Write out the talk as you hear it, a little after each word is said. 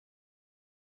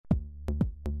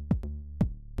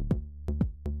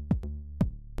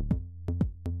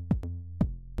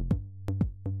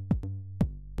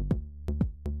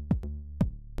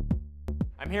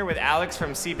I'm here with Alex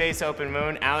from Seabase Open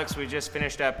Moon. Alex, we just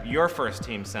finished up your first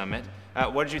team summit.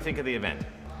 What did you think of the event?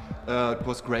 It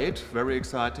was great, very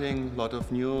exciting, a lot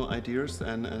of new ideas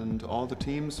and all the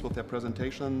teams with their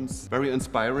presentations, very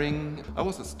inspiring. I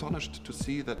was astonished to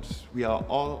see that we are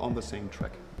all on the same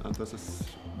track, and this is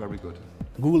very good.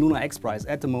 Google Lunar X PRIZE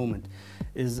at the moment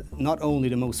is not only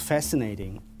the most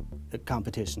fascinating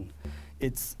competition,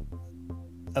 it's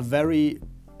a very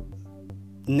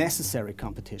necessary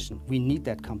competition. We need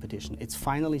that competition. It's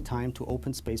finally time to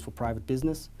open space for private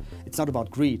business. It's not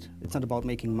about greed. It's not about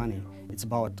making money. It's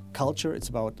about culture. It's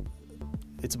about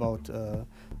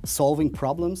solving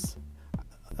problems.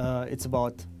 It's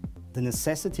about the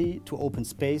necessity to open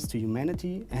space to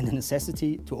humanity and the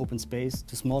necessity to open space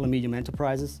to small and medium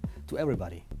enterprises, to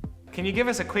everybody. Can you give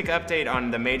us a quick update on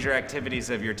the major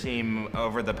activities of your team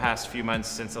over the past few months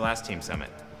since the last team summit?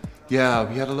 Yeah,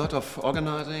 we had a lot of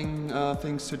organizing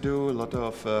things to do, a lot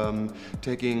of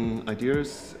taking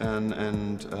ideas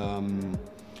and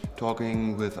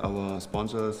talking with our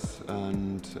sponsors,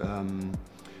 and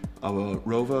our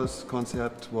rovers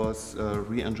concept was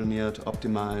re-engineered,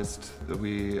 optimized.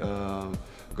 We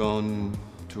gone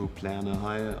to plan a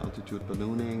high altitude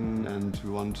ballooning, and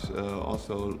we want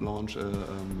also launch a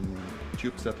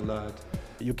tube satellite.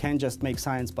 You can't just make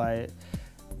science by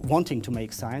wanting to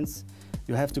make science.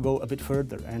 You have to go a bit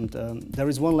further, and there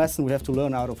is one lesson we have to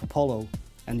learn out of Apollo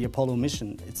and the Apollo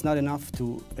mission. It's not enough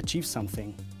to achieve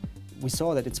something. We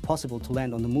saw that it's possible to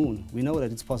land on the moon. We know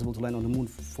that it's possible to land on the moon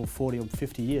for 40 or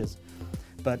 50 years,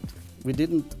 but we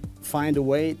didn't find a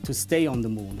way to stay on the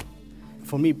moon.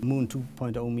 For me, Moon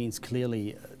 2.0 means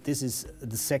clearly this is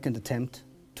the second attempt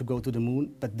to go to the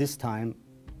moon, but this time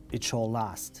it shall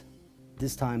last.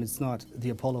 This time it's not the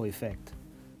Apollo effect.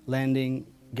 Landing,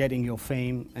 getting your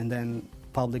fame, and then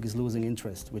public is losing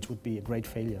interest, which would be a great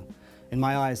failure. In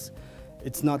my eyes,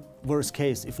 it's not worst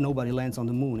case if nobody lands on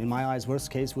the moon. In my eyes, worst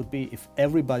case would be if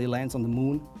everybody lands on the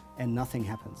moon and nothing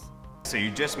happens. So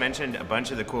you just mentioned a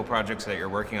bunch of the cool projects that you're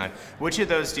working on. Which of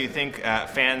those do you think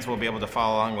fans will be able to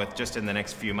follow along with just in the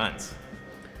next few months?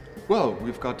 Well,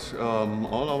 we've got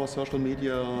all our social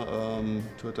media,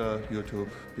 Twitter, YouTube,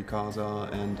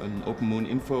 Picasa, and an Open Moon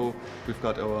info. We've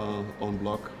got our own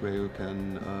blog where you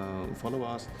can follow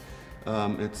us.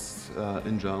 It's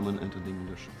in German and in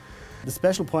English. The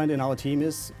special point in our team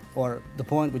is, or the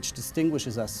point which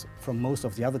distinguishes us from most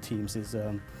of the other teams, is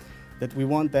that we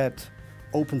want that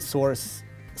open source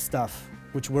stuff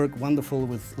which work wonderful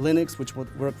with Linux, which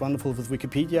would work wonderful with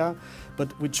Wikipedia,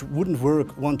 but which wouldn't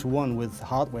work one-to-one with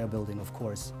hardware building, of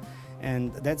course.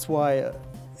 And that's why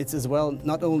it's as well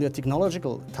not only a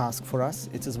technological task for us,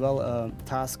 it's as well a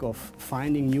task of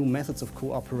finding new methods of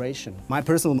cooperation. My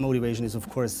personal motivation is, of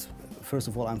course, first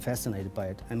of all, I'm fascinated by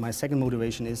it. And my second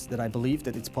motivation is that I believe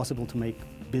that it's possible to make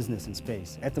business in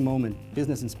space. At the moment,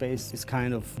 business in space is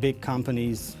kind of big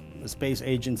companies, space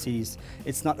agencies.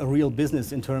 It's not a real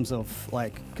business in terms of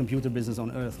like computer business on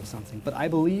Earth or something. But I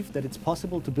believe that it's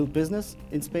possible to build business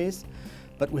in space,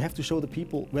 but we have to show the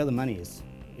people where the money is,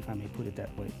 if I may put it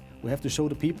that way. We have to show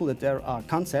the people that there are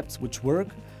concepts which work,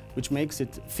 which makes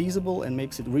it feasible and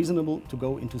makes it reasonable to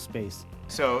go into space.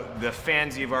 So the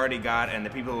fans you've already got and the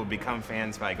people who will become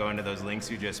fans by going to those links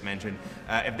you just mentioned,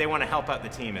 if they want to help out the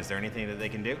team, is there anything that they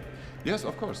can do? Yes,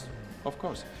 of course. Of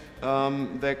course.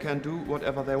 They can do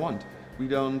whatever they want. We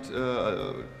don't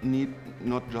need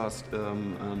not just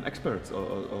experts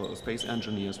or space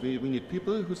engineers. We need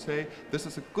people who say this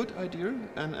is a good idea,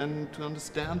 and to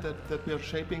understand that we are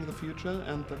shaping the future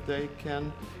and that they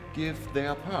can give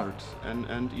their part.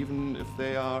 And even if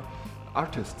they are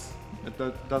artists, it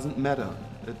doesn't matter.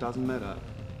 It doesn't matter.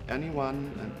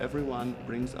 Anyone and everyone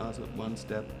brings us one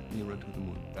step nearer to the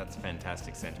moon. That's a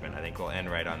fantastic sentiment. I think we'll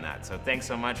end right on that. So thanks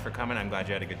so much for coming. I'm glad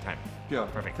you had a good time. Yeah,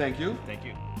 perfect. Thank you. Thank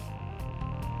you.